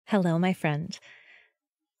Hello, my friend.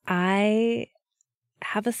 I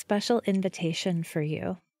have a special invitation for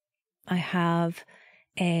you. I have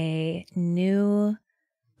a new,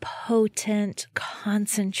 potent,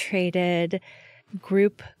 concentrated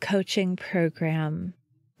group coaching program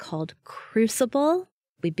called Crucible.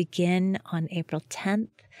 We begin on April 10th.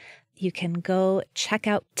 You can go check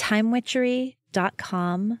out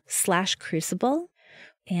timewitchery.com/crucible,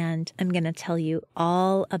 and I'm going to tell you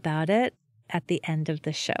all about it at the end of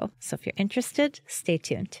the show. So if you're interested, stay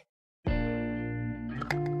tuned.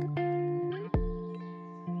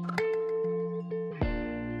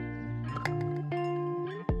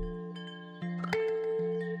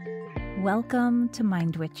 Welcome to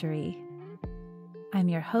Mind Witchery. I'm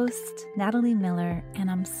your host, Natalie Miller,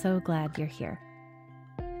 and I'm so glad you're here.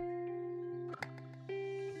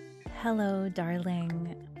 Hello,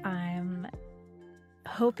 darling. I'm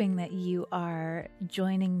hoping that you are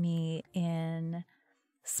joining me in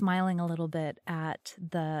smiling a little bit at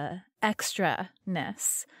the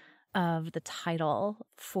extra-ness of the title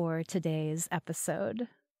for today's episode,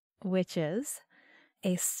 which is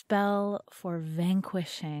A Spell for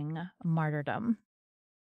Vanquishing Martyrdom.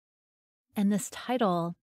 And this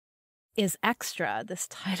title is extra. This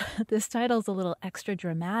title's a little extra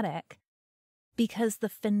dramatic because the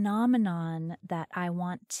phenomenon that I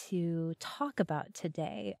want to talk about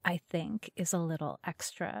today, I think, is a little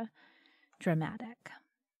extra dramatic.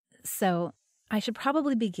 So I should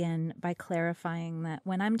probably begin by clarifying that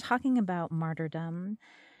when I'm talking about martyrdom,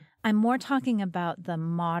 I'm more talking about the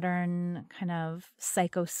modern kind of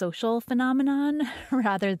psychosocial phenomenon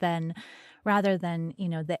rather than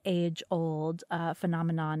the age-old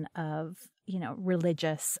phenomenon of,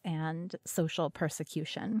 religious and social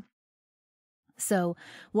persecution. So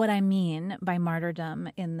what I mean by martyrdom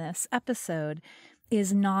in this episode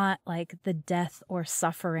is not like the death or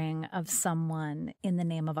suffering of someone in the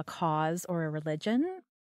name of a cause or a religion.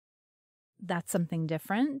 That's something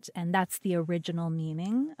different, and that's the original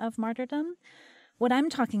meaning of martyrdom. What I'm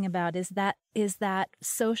talking about is that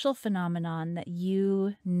social phenomenon that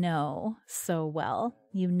you know so well.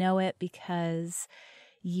 You know it because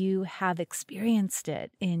you have experienced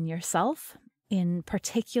it in yourself, in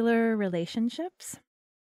particular relationships.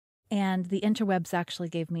 And the interwebs actually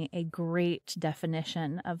gave me a great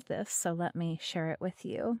definition of this, so let me share it with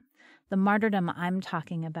you. The martyrdom I'm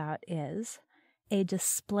talking about is a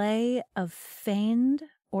display of feigned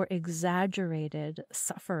or exaggerated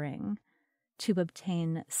suffering to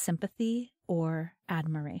obtain sympathy or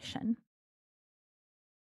admiration.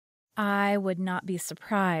 I would not be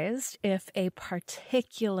surprised if a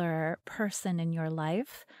particular person in your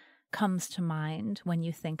life comes to mind when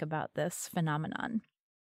you think about this phenomenon.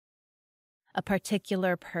 A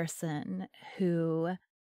particular person who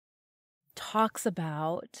talks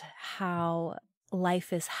about how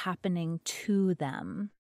life is happening to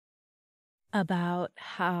them, about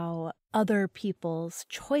how other people's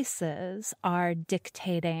choices are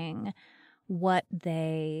dictating what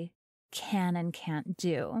they can and can't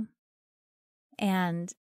do.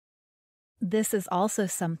 And this is also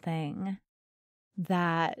something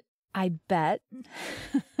that I bet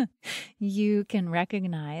you can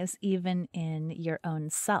recognize even in your own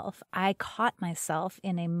self. I caught myself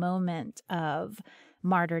in a moment of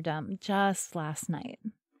martyrdom just last night.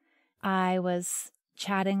 I was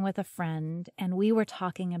chatting with a friend and we were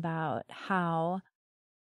talking about how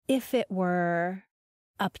if it were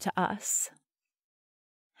up to us,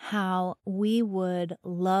 how we would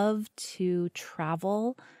love to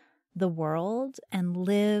travel the world and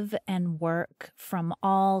live and work from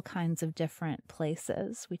all kinds of different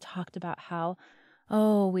places. We talked about how,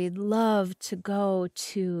 we'd love to go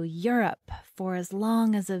to Europe for as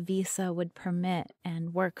long as a visa would permit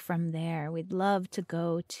and work from there. We'd love to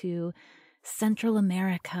go to Central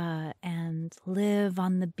America and live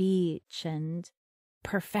on the beach and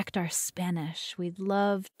perfect our Spanish. We'd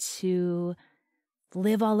love to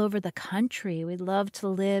live all over the country. We'd love to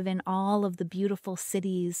live in all of the beautiful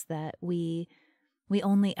cities that we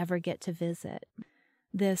only ever get to visit.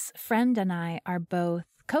 This friend and I are both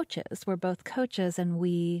coaches. We're both coaches and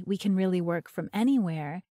we can really work from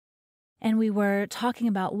anywhere. And we were talking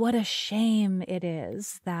about what a shame it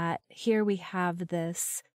is that here we have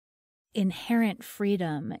this inherent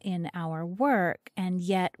freedom in our work, and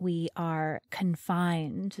yet we are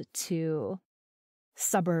confined to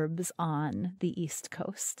suburbs on the East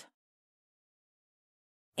Coast.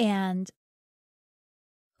 And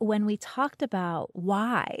when we talked about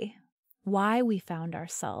why we found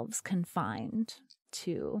ourselves confined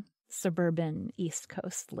to suburban East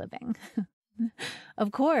Coast living,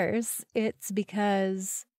 of course, it's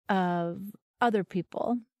because of other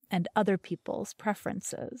people and other people's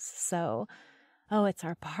preferences. So, oh, it's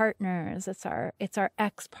our partners, it's our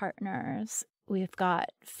ex-partners. We've got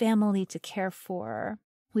family to care for.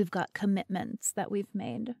 We've got commitments that we've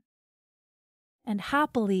made. And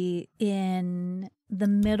happily, in the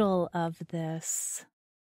middle of this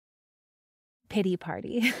pity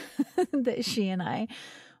party that she and I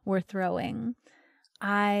were throwing,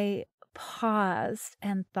 I paused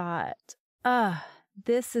and thought,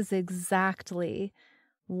 this is exactly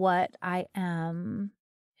what I am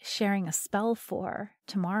sharing a spell for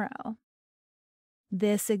tomorrow.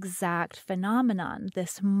 This exact phenomenon,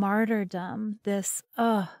 this martyrdom, this,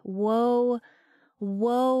 woe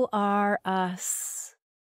are us.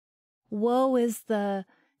 Woe is the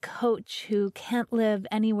coach who can't live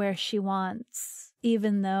anywhere she wants,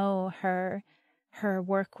 even though her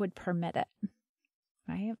work would permit it,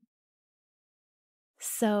 right?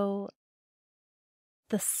 So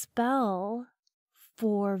the spell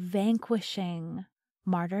for vanquishing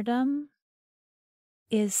martyrdom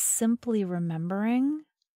is simply remembering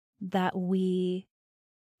that we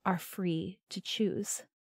are free to choose.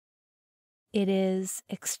 It is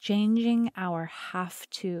exchanging our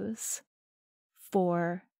have-tos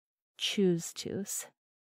for choose-tos.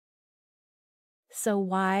 So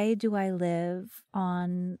why do I live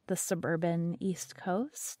on the suburban East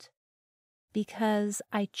Coast? Because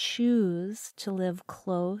I choose to live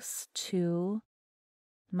close to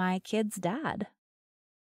my kid's dad.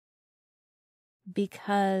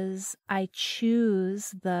 Because I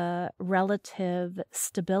choose the relative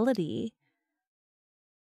stability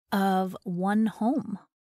of one home.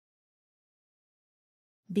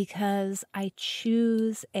 Because I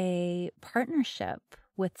choose a partnership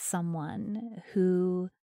with someone who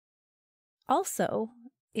also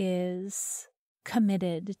is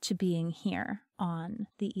committed to being here on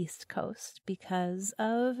the East Coast because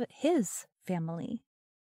of his family.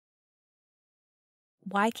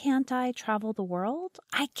 Why can't I travel the world?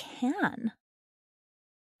 I can,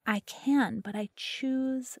 but I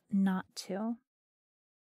choose not to.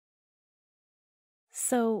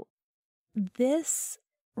 So this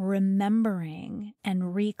remembering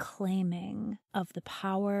and reclaiming of the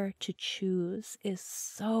power to choose is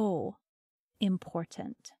so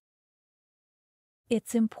important.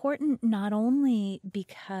 It's important not only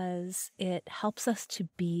because it helps us to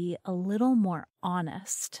be a little more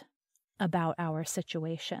honest about our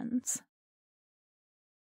situations.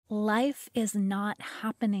 Life is not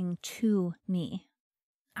happening to me.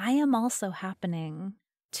 I am also happening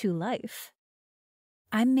to life.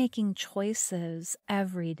 I'm making choices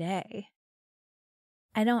every day.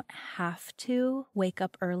 I don't have to wake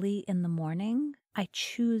up early in the morning. I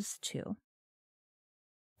choose to.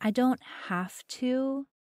 I don't have to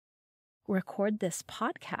record this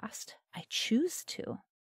podcast. I choose to.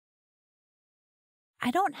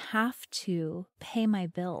 I don't have to pay my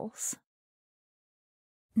bills.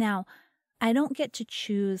 Now, I don't get to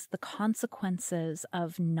choose the consequences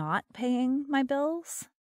of not paying my bills,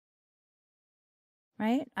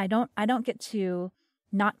 right? I don't get to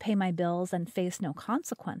not pay my bills and face no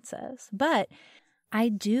consequences, but I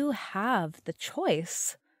do have the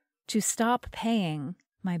choice to stop paying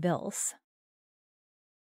my bills.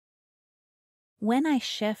 When I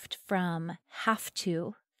shift from have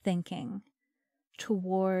to thinking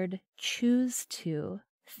toward choose to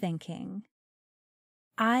thinking,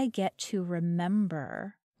 I get to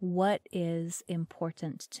remember what is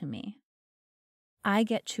important to me. I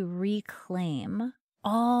get to reclaim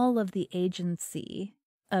all of the agency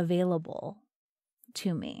available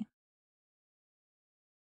to me.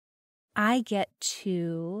 I get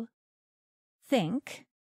to think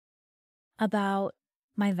about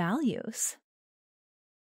my values,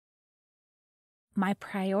 my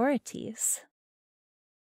priorities.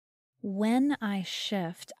 When I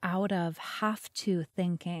shift out of have to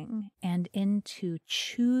thinking and into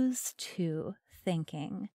choose to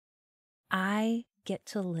thinking, I get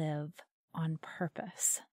to live on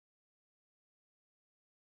purpose.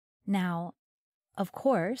 Now, of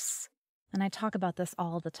course, and I talk about this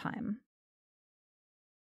all the time,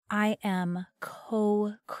 I am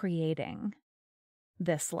co-creating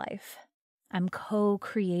this life. I'm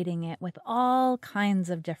co-creating it with all kinds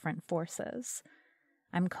of different forces.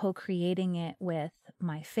 I'm co-creating it with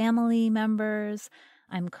my family members.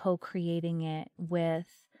 I'm co-creating it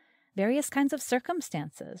with various kinds of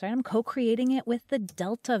circumstances, right? I'm co-creating it with the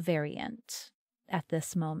Delta variant at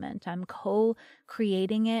this moment. I'm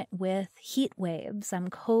co-creating it with heat waves. I'm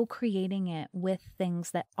co-creating it with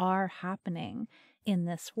things that are happening in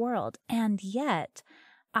this world. And yet,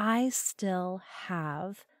 I still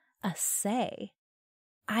have a say.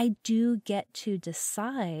 I do get to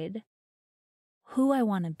decide who I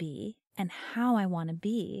want to be and how I want to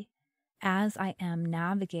be as I am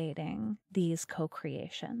navigating these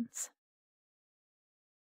co-creations.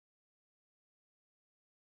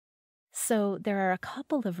 So there are a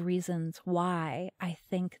couple of reasons why I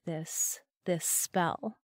think this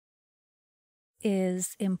spell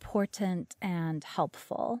is important and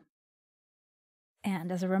helpful.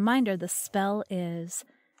 And as a reminder, the spell is,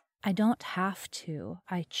 I don't have to,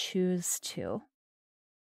 I choose to.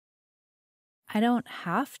 I don't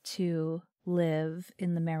have to live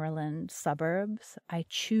in the Maryland suburbs, I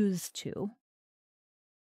choose to.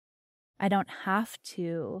 I don't have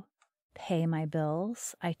to pay my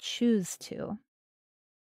bills, I choose to.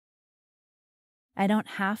 I don't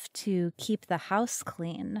have to keep the house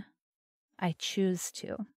clean, I choose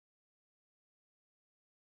to.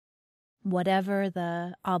 Whatever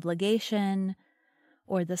the obligation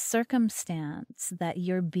or the circumstance that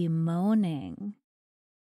you're bemoaning,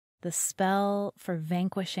 the spell for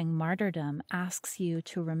vanquishing martyrdom asks you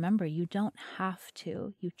to remember you don't have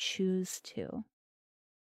to, you choose to.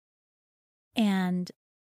 And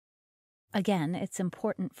again, it's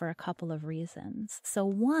important for a couple of reasons. So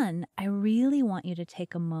one, I really want you to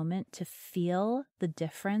take a moment to feel the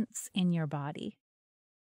difference in your body.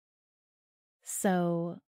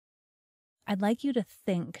 So I'd like you to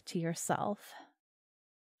think to yourself,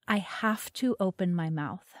 I have to open my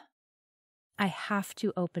mouth. I have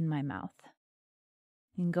to open my mouth.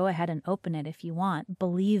 You can go ahead and open it if you want,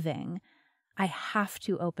 believing I have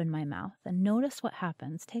to open my mouth. And notice what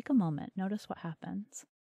happens. Take a moment. Notice what happens.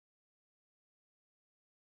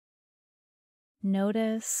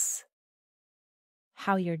 Notice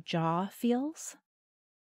how your jaw feels.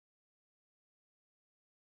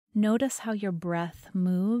 Notice how your breath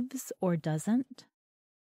moves or doesn't.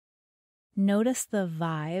 Notice the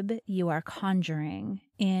vibe you are conjuring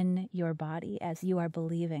in your body as you are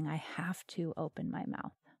believing, I have to open my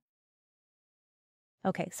mouth.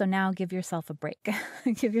 Okay, so now give yourself a break.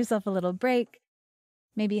 Give yourself a little break.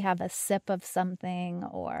 Maybe have a sip of something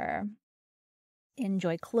or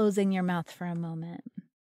enjoy closing your mouth for a moment.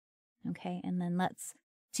 Okay, and then let's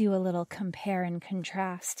do a little compare and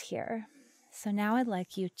contrast here. So now I'd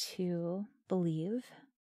like you to believe,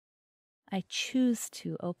 I choose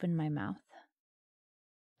to open my mouth.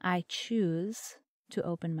 I choose to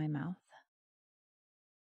open my mouth.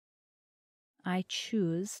 I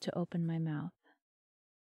choose to open my mouth.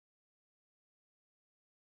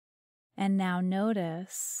 And now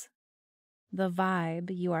notice the vibe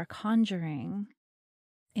you are conjuring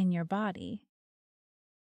in your body.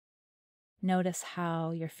 Notice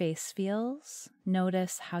how your face feels.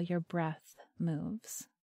 Notice how your breath moves.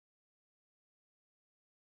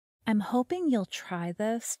 I'm hoping you'll try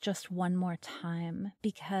this just one more time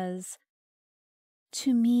because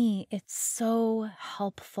to me, it's so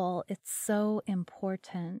helpful. It's so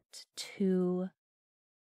important to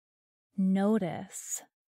notice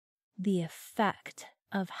the effect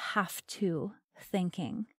of have to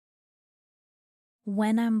thinking.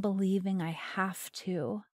 When I'm believing I have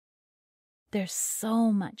to, there's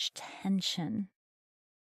so much tension.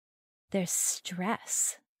 There's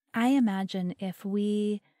stress. I imagine if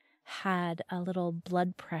we had a little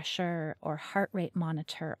blood pressure or heart rate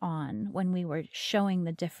monitor on when we were showing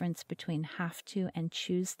the difference between have to and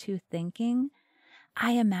choose to thinking,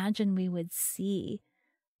 I imagine we would see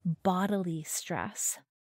bodily stress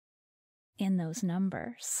in those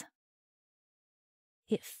numbers.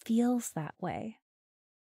 It feels that way.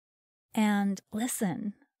 And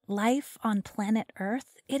listen, life on planet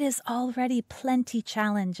Earth, it is already plenty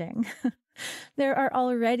challenging. There are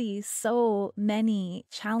already so many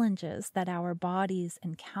challenges that our bodies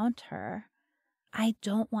encounter. I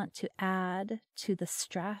don't want to add to the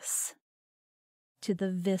stress, to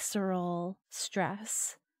the visceral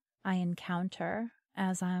stress I encounter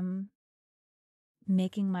as I'm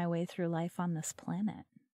making my way through life on this planet.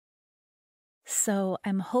 So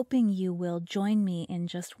I'm hoping you will join me in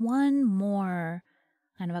just one more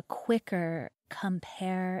kind of a quicker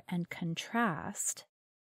compare and contrast,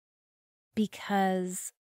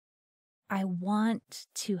 because I want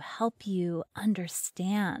to help you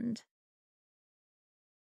understand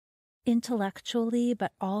intellectually,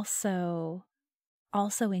 but also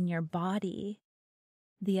in your body,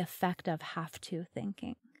 the effect of have to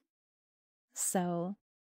thinking. So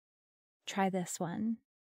try this one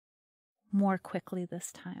more quickly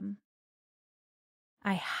this time.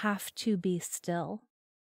 I have to be still.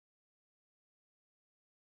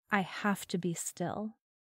 I have to be still.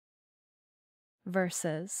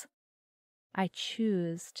 Versus, I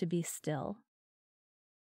choose to be still.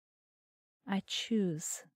 I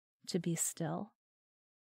choose to be still.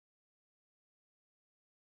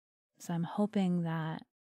 So I'm hoping that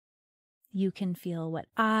you can feel what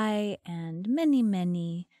I and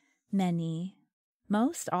many,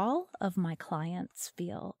 most all of my clients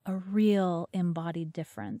feel, a real embodied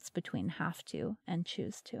difference between have to and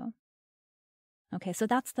choose to. Okay, so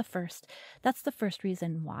that's the first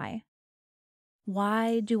reason why.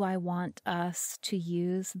 Why do I want us to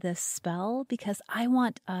use this spell? Because I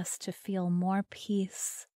want us to feel more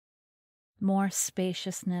peace, more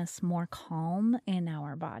spaciousness, more calm in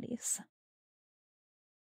our bodies.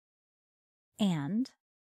 And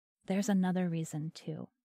there's another reason too.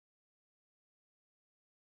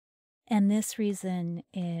 And this reason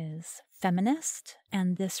is feminist,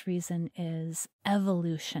 and this reason is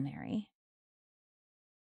evolutionary.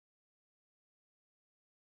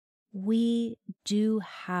 We do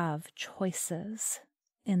have choices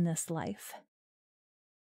in this life.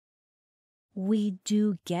 We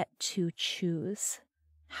do get to choose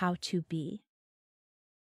how to be.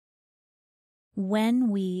 When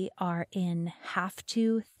we are in have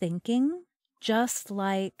to thinking, just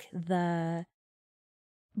like the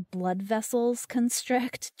blood vessels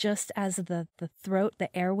constrict, just as the throat,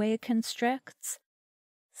 the airway constricts,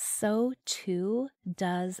 so too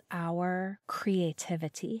does our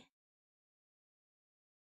creativity.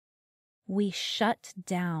 We shut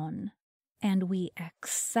down and we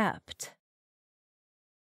accept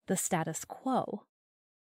the status quo.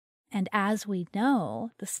 And as we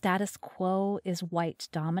know, the status quo is white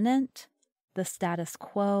dominant, the status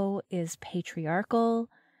quo is patriarchal,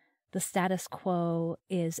 the status quo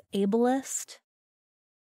is ableist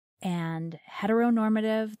and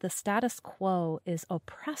heteronormative. The status quo is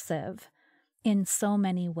oppressive in so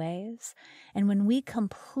many ways. And when we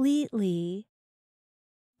completely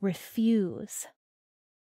refuse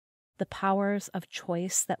the powers of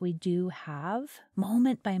choice that we do have,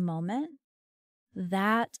 moment by moment,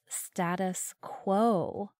 that status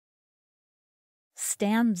quo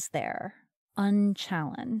stands there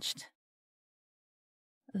unchallenged.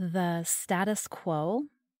 The status quo,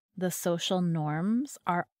 the social norms,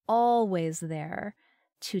 are always there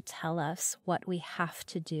to tell us what we have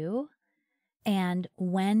to do. And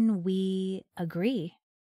when we agree,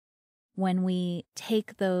 when we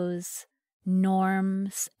take those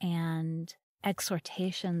norms and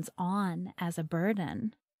exhortations on as a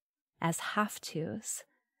burden, as have-tos,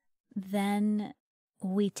 then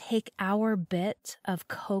we take our bit of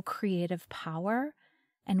co-creative power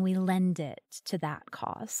and we lend it to that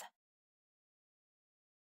cause.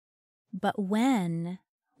 But when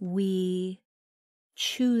we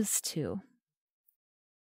choose to,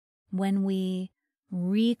 when we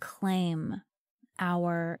reclaim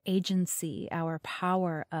our agency, our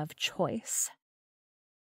power of choice,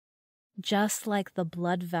 just like the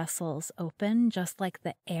blood vessels open, just like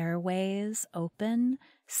the airways open,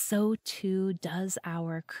 so too does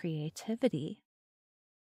our creativity.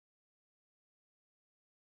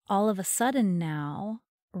 All of a sudden now,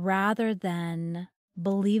 rather than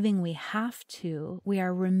believing we have to, we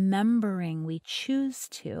are remembering we choose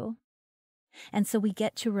to. And so we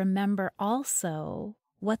get to remember also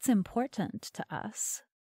what's important to us.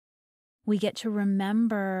 We get to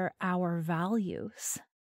remember our values.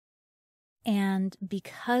 And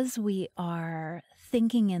because we are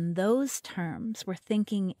thinking in those terms, we're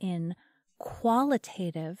thinking in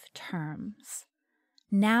qualitative terms,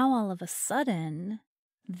 now all of a sudden,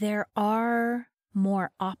 there are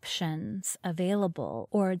more options available,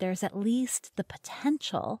 or there's at least the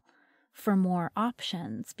potential for more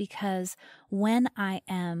options, because when I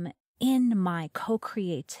am in my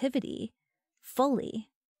co-creativity fully,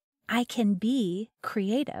 I can be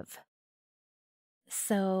creative.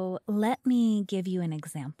 So let me give you an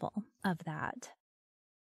example of that.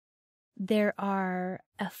 There are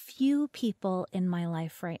a few people in my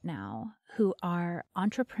life right now who are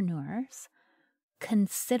entrepreneurs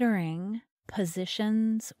considering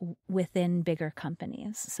positions within bigger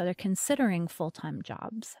companies. So they're considering full-time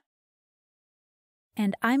jobs.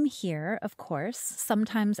 And I'm here, of course,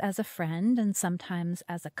 sometimes as a friend and sometimes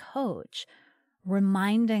as a coach,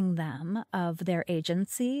 reminding them of their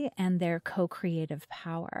agency and their co-creative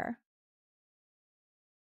power.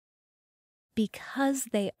 Because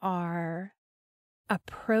they are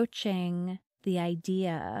approaching the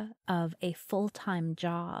idea of a full-time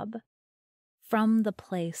job from the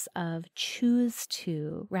place of choose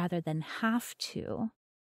to rather than have to,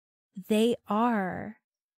 they are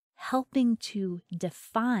helping to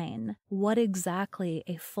define what exactly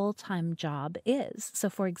a full-time job is. So,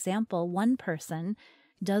 for example, one person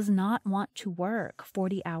does not want to work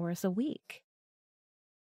 40 hours a week.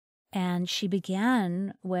 And she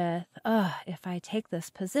began with, if I take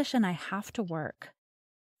this position, I have to work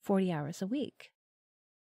 40 hours a week.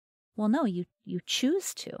 Well, no, you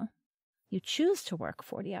choose to. You choose to work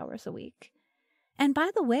 40 hours a week. And by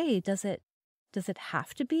the way, does it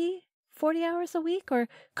have to be 40 hours a week, or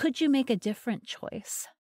could you make a different choice?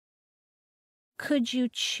 Could you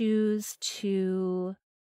choose to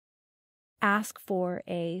ask for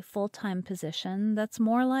a full-time position that's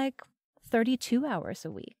more like 32 hours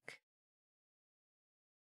a week?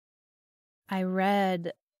 I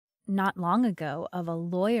read not long ago of a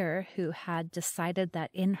lawyer who had decided that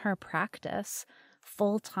in her practice,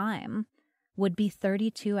 full-time would be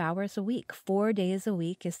 32 hours a week. 4 days a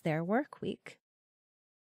week is their work week.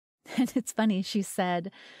 And it's funny, she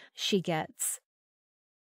said she gets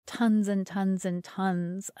tons and tons and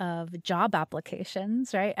tons of job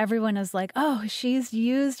applications, right? Everyone is like, oh, she's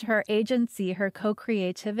used her agency, her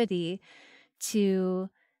co-creativity to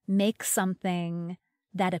make something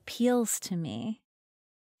that appeals to me.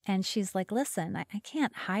 And she's like, listen, I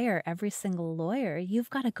can't hire every single lawyer. You've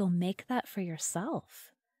got to go make that for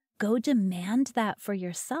yourself. Go demand that for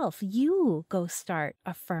yourself. You go start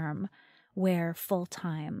a firm where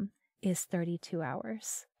full-time is 32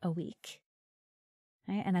 hours a week.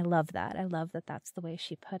 Right? And I love that. I love that that's the way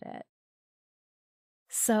she put it.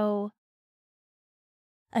 So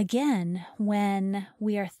again, when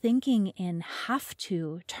we are thinking in have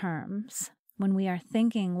to terms, when we are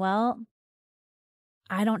thinking, well,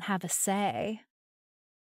 I don't have a say,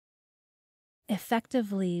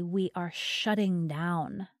 effectively we are shutting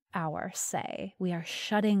down our say. We are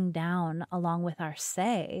shutting down, along with our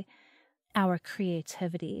say, our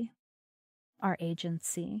creativity, our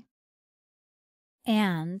agency.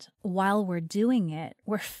 And while we're doing it,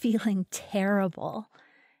 we're feeling terrible,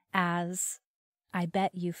 as I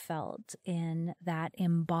bet you felt in that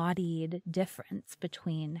embodied difference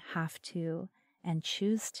between have to and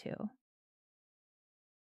choose to.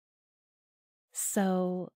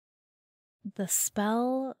 So the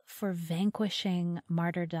spell for vanquishing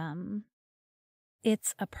martyrdom,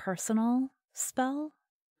 it's a personal spell.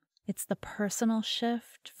 It's the personal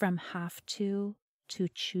shift from have to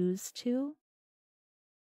choose to.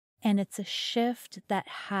 And it's a shift that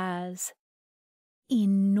has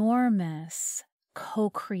enormous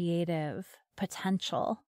co-creative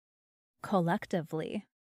potential collectively.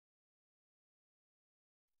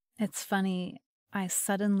 It's funny, I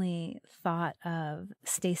suddenly thought of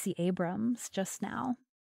Stacey Abrams just now.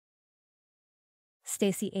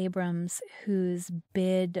 Stacey Abrams, whose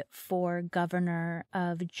bid for governor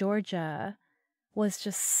of Georgia was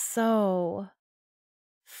just so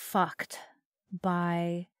fucked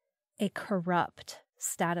by a corrupt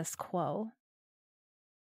status quo.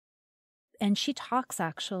 And she talks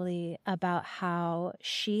actually about how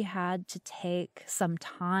she had to take some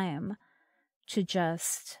time to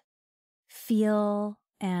just feel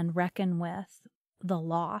and reckon with the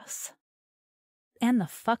loss and the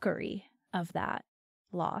fuckery of that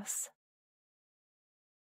loss.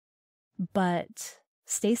 But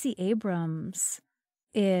Stacey Abrams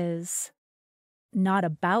is not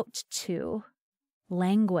about to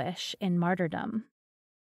languish in martyrdom.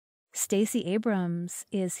 Stacey Abrams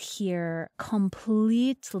is here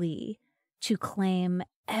completely to claim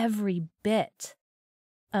every bit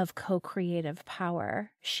of co-creative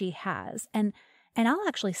power she has. And I'll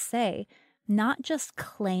actually say, not just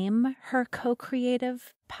claim her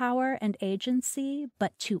co-creative power and agency,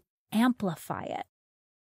 but to amplify it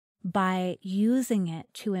by using it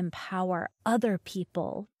to empower other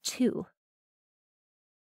people too.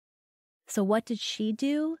 So what did she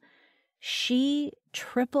do? She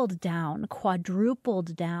tripled down,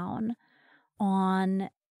 quadrupled down on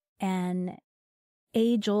an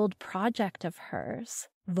age-old project of hers,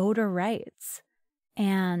 voter rights,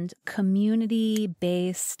 and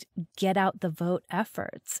community-based get-out-the-vote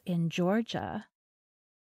efforts in Georgia.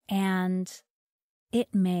 And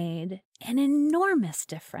it made an enormous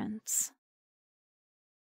difference.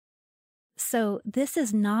 So this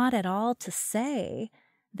is not at all to say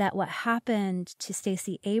that what happened to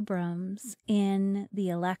Stacey Abrams in the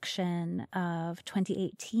election of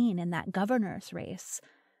 2018 in that governor's race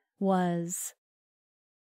was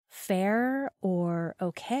fair or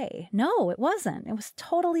okay. No, it wasn't. It was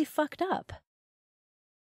totally fucked up.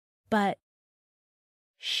 But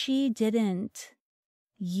she didn't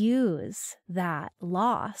use that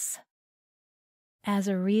loss as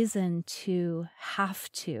a reason to have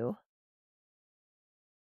to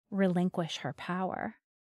relinquish her power.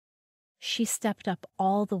 She stepped up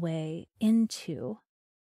all the way into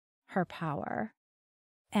her power.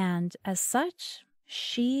 And as such,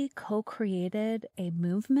 she co-created a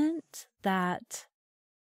movement that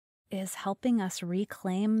is helping us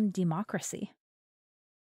reclaim democracy.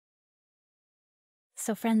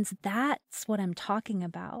 So friends, that's what I'm talking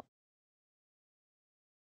about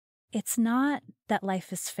it's not that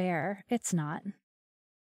life is fair. It's not.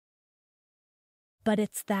 But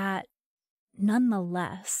it's that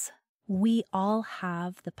nonetheless, we all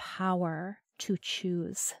have the power to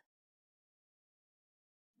choose.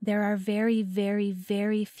 There are very, very,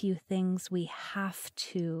 very few things we have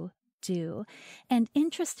to do. And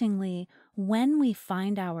interestingly, when we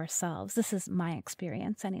find ourselves, this is my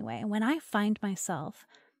experience anyway, when I find myself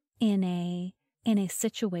in a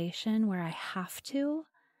situation where I have to,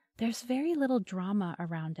 there's very little drama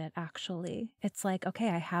around it, actually. It's like, okay,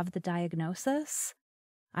 I have the diagnosis.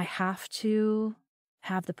 I have to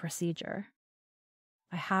have the procedure.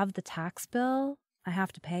 I have the tax bill. I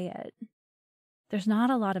have to pay it. There's not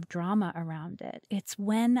a lot of drama around it. It's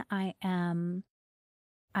when I'm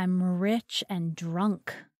rich and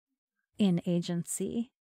drunk in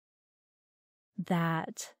agency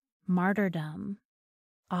that martyrdom,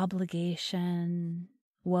 obligation,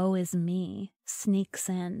 woe is me sneaks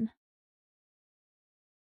in.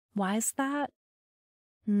 Why is that?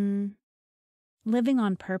 Living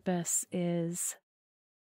on purpose is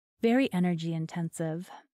very energy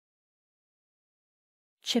intensive.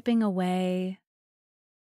 Chipping away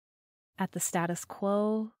at the status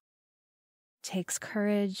quo takes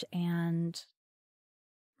courage and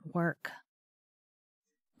work.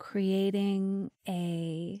 Creating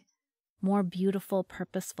a more beautiful,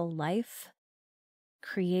 purposeful life,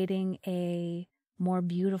 creating a more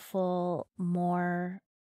beautiful, more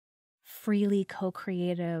freely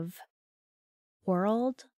co-creative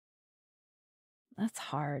world, that's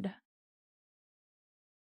hard.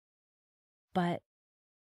 But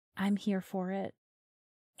I'm here for it.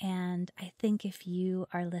 And I think if you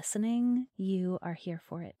are listening, you are here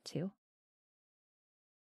for it too.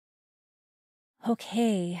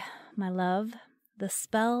 Okay, my love, the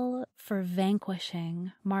spell for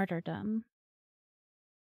vanquishing martyrdom.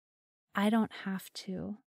 I don't have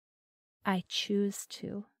to. I choose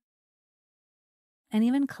to. And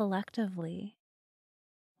even collectively,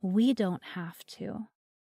 we don't have to.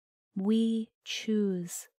 We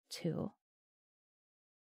choose to.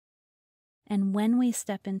 And when we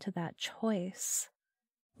step into that choice,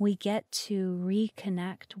 we get to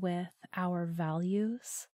reconnect with our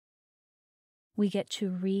values. We get to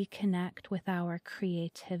reconnect with our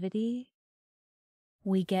creativity.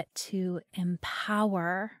 We get to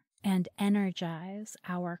empower and energize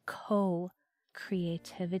our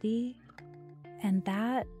co-creativity. And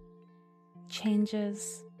that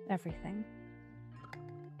changes everything.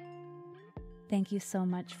 Thank you so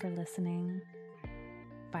much for listening.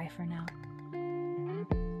 Bye for now.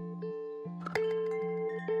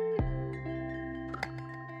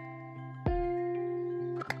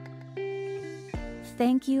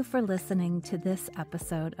 Thank you for listening to this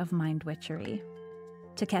episode of Mind Witchery.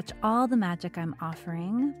 To catch all the magic I'm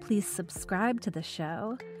offering, please subscribe to the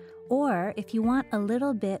show. Or if you want a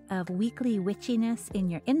little bit of weekly witchiness in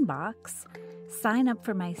your inbox, sign up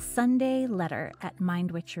for my Sunday letter at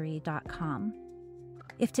mindwitchery.com.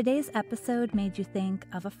 If today's episode made you think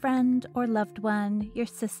of a friend or loved one, your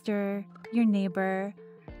sister, your neighbor,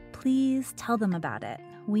 please tell them about it.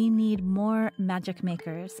 We need more magic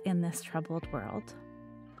makers in this troubled world.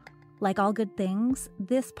 Like all good things,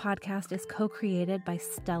 this podcast is co-created by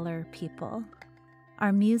stellar people.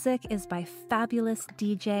 Our music is by fabulous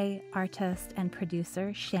DJ, artist, and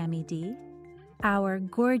producer Shammy D. Our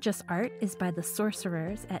gorgeous art is by the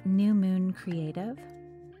sorcerers at New Moon Creative.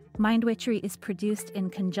 Mind Witchery is produced in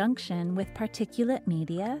conjunction with Particulate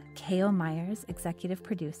Media, K.O. Myers, executive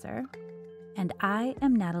producer. And I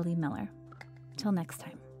am Natalie Miller. Till next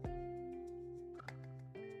time.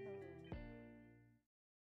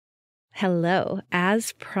 Hello.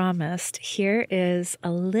 As promised, here is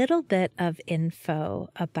a little bit of info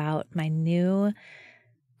about my new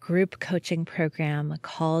group coaching program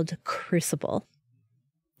called Crucible.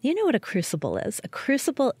 You know what a crucible is? A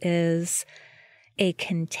crucible is a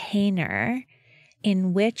container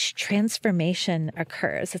in which transformation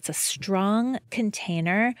occurs. It's a strong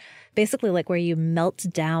container, basically like where you melt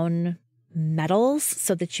down metals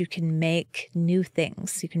so that you can make new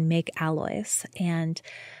things. You can make alloys. And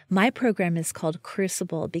my program is called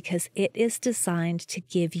Crucible because it is designed to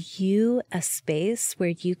give you a space where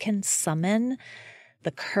you can summon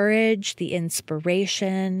the courage, the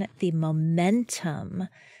inspiration, the momentum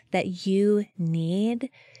that you need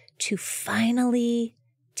to finally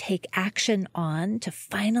take action on, to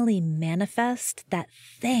finally manifest that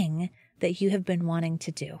thing that you have been wanting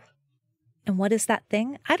to do. And what is that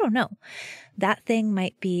thing? I don't know. That thing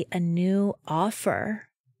might be a new offer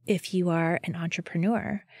if you are an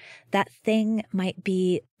entrepreneur. That thing might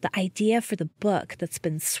be the idea for the book that's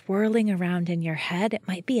been swirling around in your head. It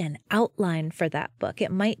might be an outline for that book.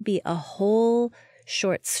 It might be a whole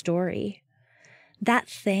short story. That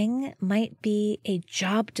thing might be a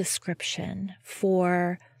job description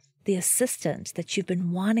for the assistant that you've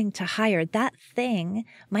been wanting to hire. That thing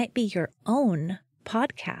might be your own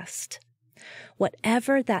podcast.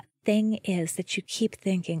 Whatever that thing is that you keep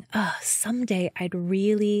thinking, oh, someday I'd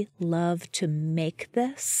really love to make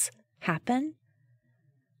this happen.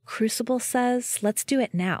 Crucible says, let's do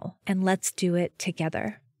it now and let's do it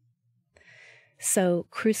together. So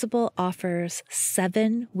Crucible offers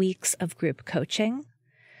 7 weeks of group coaching.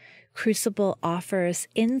 Crucible offers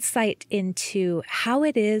insight into how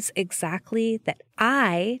it is exactly that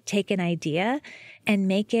I take an idea and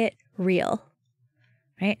make it real.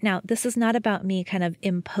 Right? Now, this is not about me kind of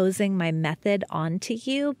imposing my method onto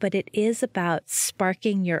you, but it is about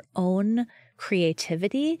sparking your own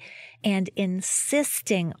creativity and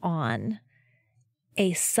insisting on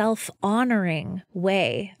a self-honoring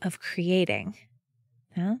way of creating.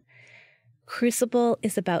 Yeah? Crucible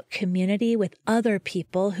is about community with other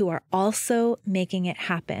people who are also making it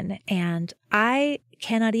happen. And I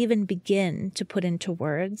cannot even begin to put into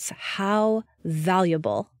words how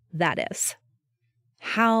valuable that is.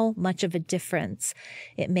 How much of a difference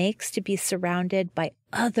it makes to be surrounded by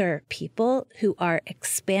other people who are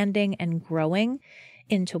expanding and growing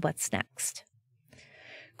into what's next.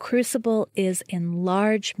 Crucible is in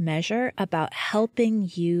large measure about helping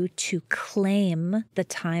you to claim the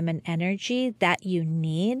time and energy that you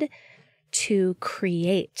need to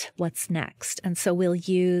create what's next. And so we'll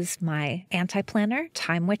use my anti-planner,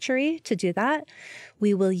 Time Witchery, to do that.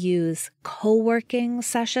 We will use co-working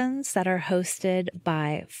sessions that are hosted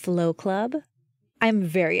by Flow Club. I'm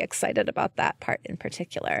very excited about that part in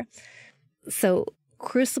particular. So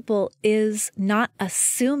Crucible is not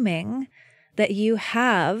assuming that you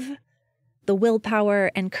have the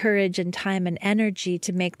willpower and courage and time and energy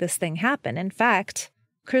to make this thing happen. In fact,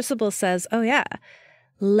 Crucible says, oh yeah,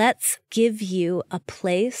 let's give you a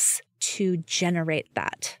place to generate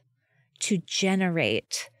that, to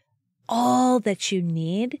generate all that you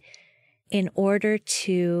need in order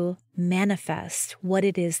to manifest what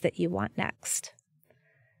it is that you want next.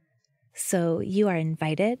 So you are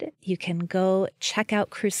invited. You can go check out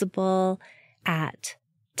Crucible at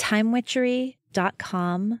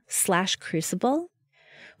timewitchery.com/crucible.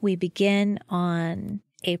 We begin on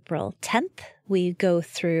April 10th. We go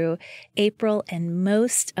through April and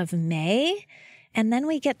most of May, and then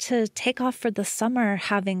we get to take off for the summer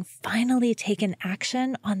having finally taken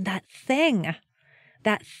action on that thing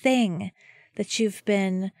that you've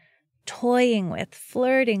been toying with,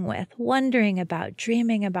 flirting with, wondering about,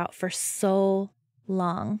 dreaming about for so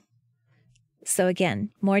long. So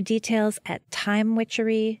again, more details at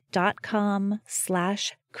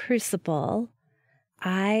timewitchery.com/crucible.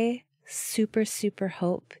 I super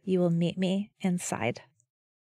hope you will meet me inside.